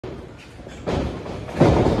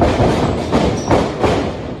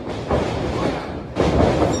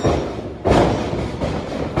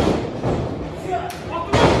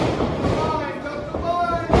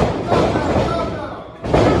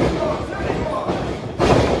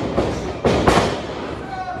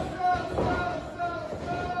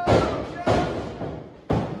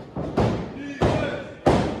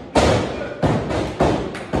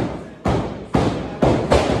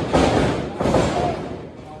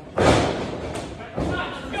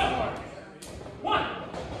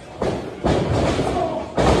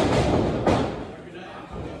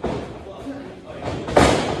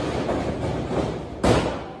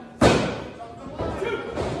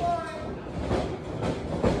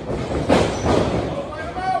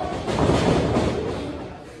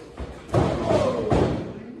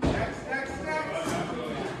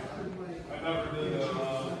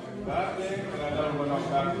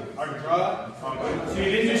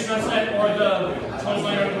sunset or the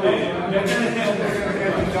clothesline or the rope. Have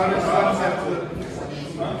you done a sunset?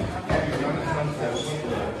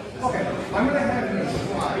 Okay, I'm going to have you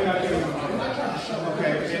slide.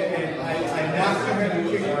 Okay, and I'm not going to have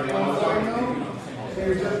you kick your clothesline now.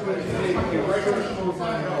 You're just going to take your regular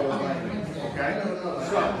clothesline over. Okay?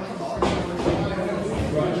 So,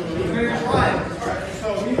 you're going to try it. Alright, so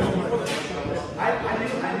I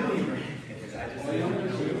knew you were.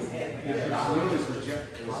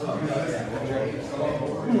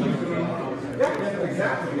 Yeah,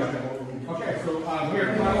 exactly. Okay, so here,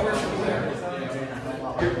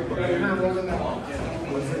 you're going to roll in that one.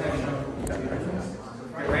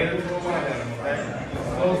 Right into the line, okay?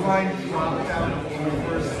 Clothesline, drop down,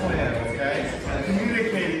 reverse slam, okay?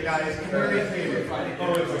 Communicate it, guys. Communicate it.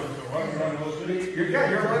 Oh, it's a run. You're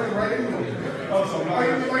running right into it. Oh, so now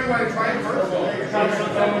you want to try it first?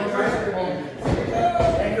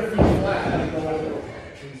 And your feet flat.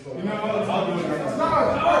 You know what? I'll do it. No.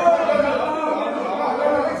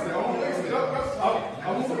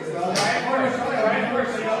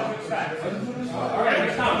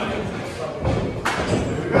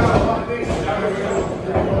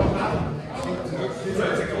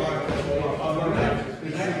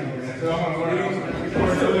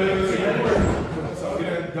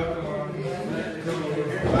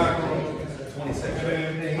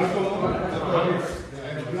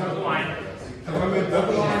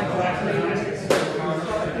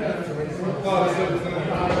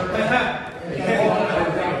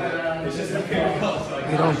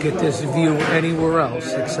 You don't get this view anywhere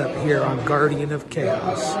else except here on Guardian of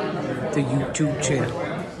Chaos, the YouTube channel.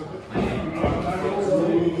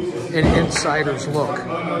 An insider's look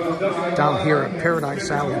down here at Paradise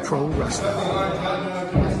Alley Pro Wrestling.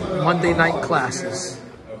 Monday night classes,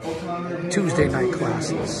 Tuesday night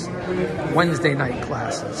classes, Wednesday night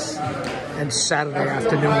classes, and Saturday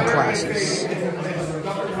afternoon classes.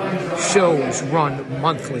 Shows run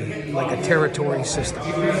monthly like a territory system.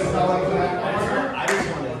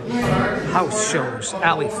 House shows,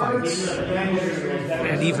 alley fights,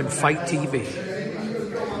 and even Fight TV.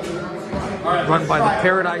 Run by the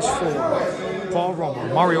Paradise Four, Paul Roma,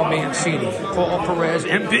 Mario Mancini, Paul Perez,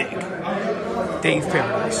 and Big Dave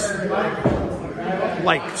Paradise.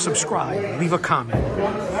 Like, subscribe, leave a comment.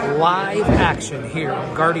 Live action here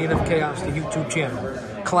on Guardian of Chaos, the YouTube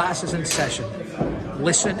channel. Classes in session.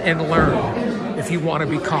 Listen and learn if you want to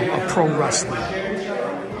become a pro wrestler.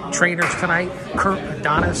 Trainers tonight, Kurt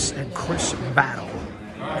Adonis and Chris Battle,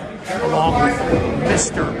 along with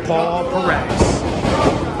Mr. Paul Perez.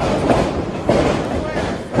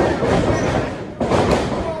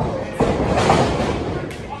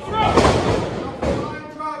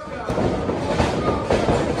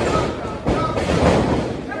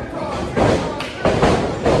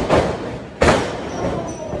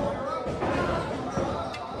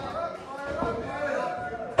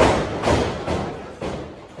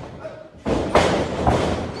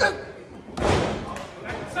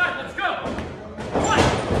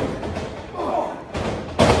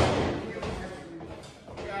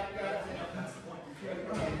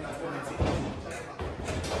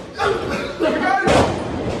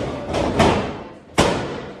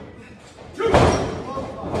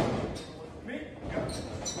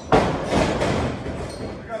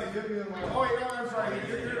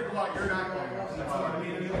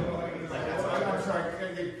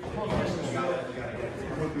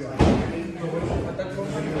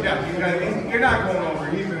 You're not going over.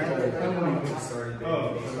 He's going to go over. Oh,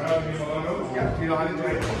 yeah. Do you know how to do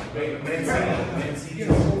it?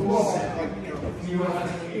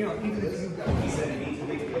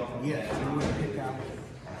 Yeah.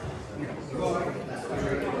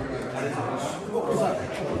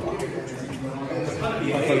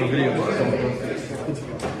 I thought the video was